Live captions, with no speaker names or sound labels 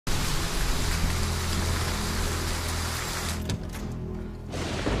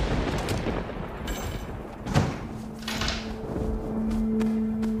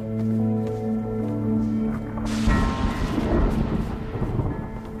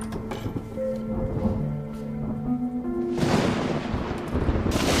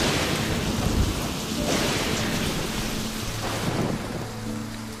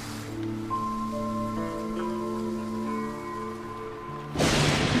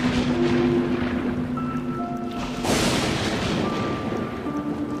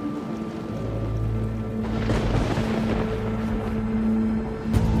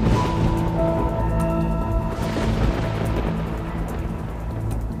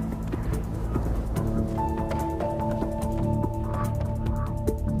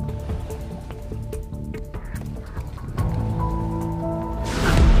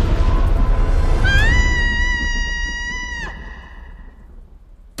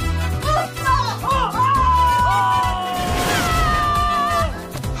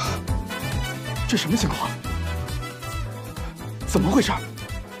这什么情况？怎么回事？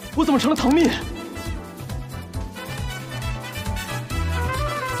我怎么成了唐蜜？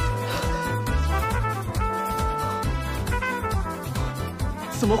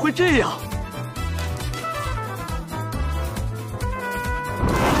怎么会这样？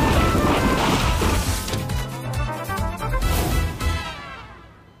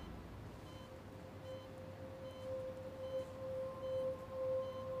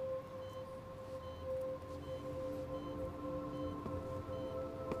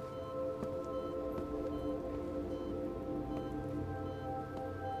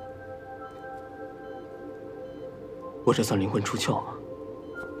我这算灵魂出窍吗？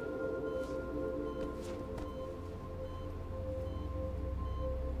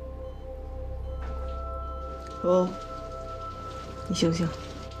罗，你醒醒！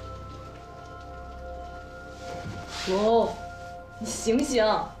罗，你醒醒！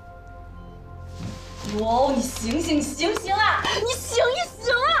罗，你醒醒！醒醒啊！你醒一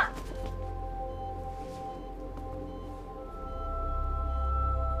醒啊！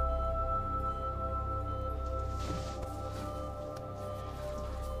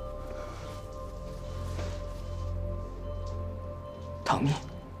 唐蜜，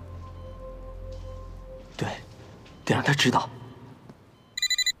对，得让他知道。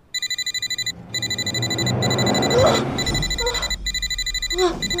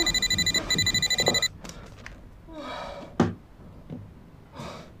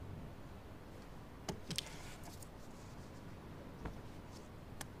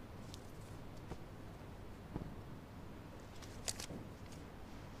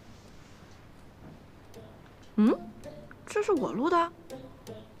嗯，这是我录的。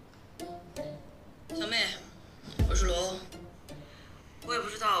 小妹，我是罗欧，我也不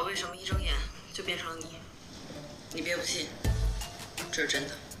知道为什么一睁眼就变成了你。你别不信，这是真的。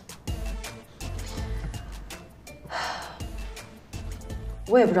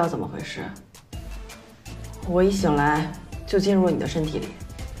我也不知道怎么回事，我一醒来就进入了你的身体里。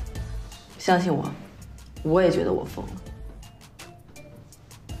相信我，我也觉得我疯了。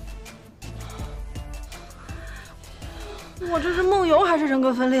我这是梦游还是人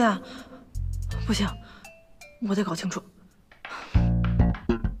格分裂啊？ 不行，我得搞清楚。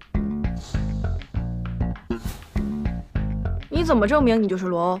你怎么证明你就是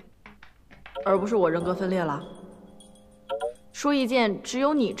罗欧，而不是我人格分裂了？说一件只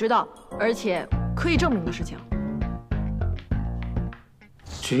有你知道，而且可以证明的事情。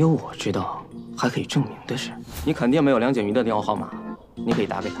只有我知道，还可以证明的是，你肯定没有梁景瑜的电话号码，你可以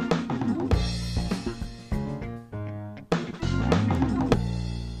打给他。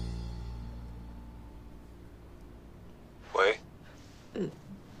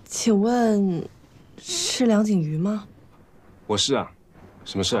 请问是梁景瑜吗？我是啊，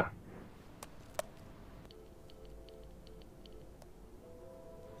什么事？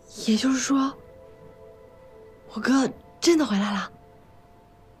也就是说，我哥真的回来了。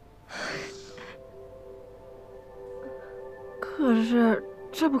可是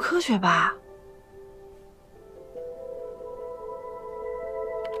这不科学吧？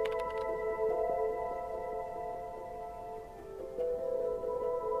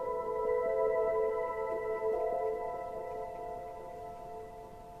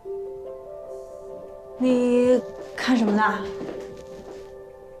 你看什么呢？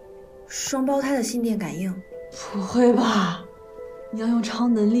双胞胎的心电感应？不会吧？你要用超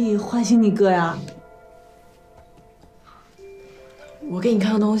能力唤醒你哥呀？我给你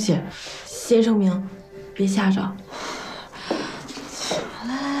看个东西，先声明，别吓着。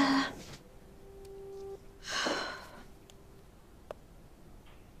来来来来。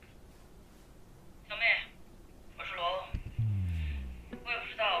小妹，我是罗欧，我也不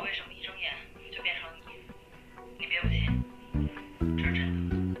知道为什么一睁眼就变成了你。你别不信，这是真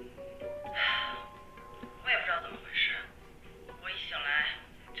的。我也不知道怎么回事，我一醒来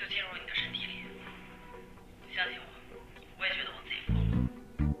就进入你的身体里。相信我，我也觉得我自己疯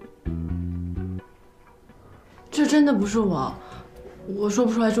了。这真的不是我，我说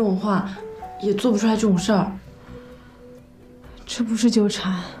不出来这种话，也做不出来这种事儿。这不是纠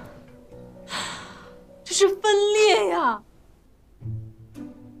缠，这是分裂呀！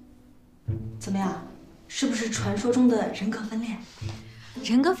怎么样？是不是传说中的人格分裂？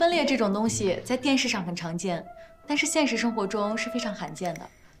人格分裂这种东西在电视上很常见，但是现实生活中是非常罕见的。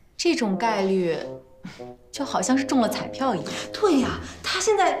这种概率就好像是中了彩票一样。对呀，他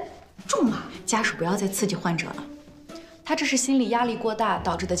现在中了。家属不要再刺激患者了，他这是心理压力过大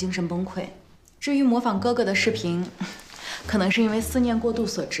导致的精神崩溃。至于模仿哥哥的视频，可能是因为思念过度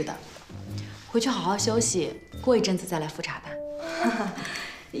所致的。回去好好休息，过一阵子再来复查吧。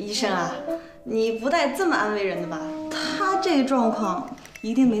医生啊，你不带这么安慰人的吧？他这个状况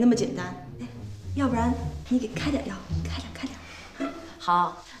一定没那么简单。哎，要不然你给开点药，开点。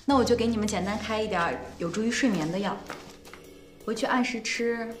好，那我就给你们简单开一点有助于睡眠的药，回去按时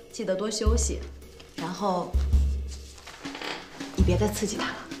吃，记得多休息，然后你别再刺激他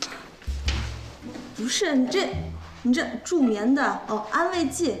了。不是你这助眠的安慰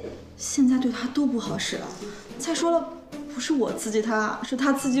剂，现在对他都不好使了。再说了，不是我刺激他，是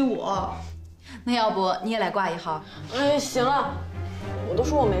他刺激我。那要不你也来挂一号？哎，行了，我都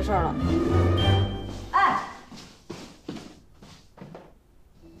说我没事了。哎，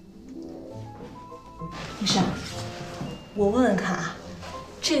医生，我问问看啊，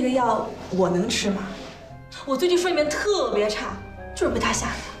这个药我能吃吗？我最近睡眠特别差，就是被他吓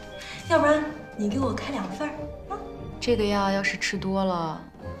的。要不然你给我开2份啊？这个药要是吃多了，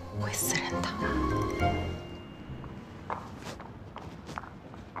会死人的。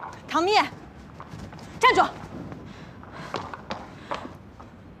唐蜜，站住！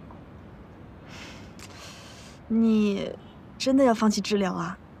你真的要放弃治疗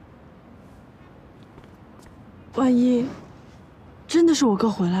啊？万一真的是我哥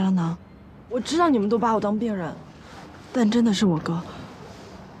回来了呢？我知道你们都把我当病人，但真的是我哥，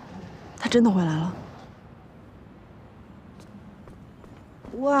他真的回来了。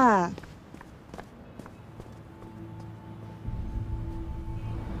喂，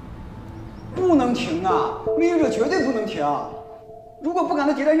不能停啊！蜜月者绝对不能停。如果不赶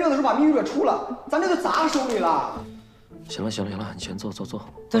在节假日的时候把蜜月者出了，咱这就砸手里了。行了，你先坐。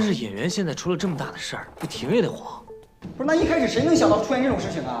但是演员现在出了这么大的事儿，不停也得慌。不是，那一开始谁能想到出现这种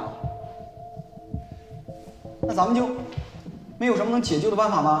事情啊？那咱们就没有什么能解救的办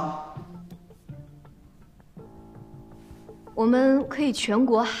法吗？我们可以全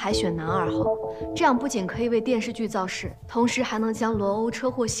国海选男2号，这样不仅可以为电视剧造势，同时还能将罗欧车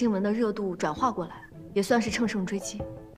祸新闻的热度转化过来，也算是乘胜追击。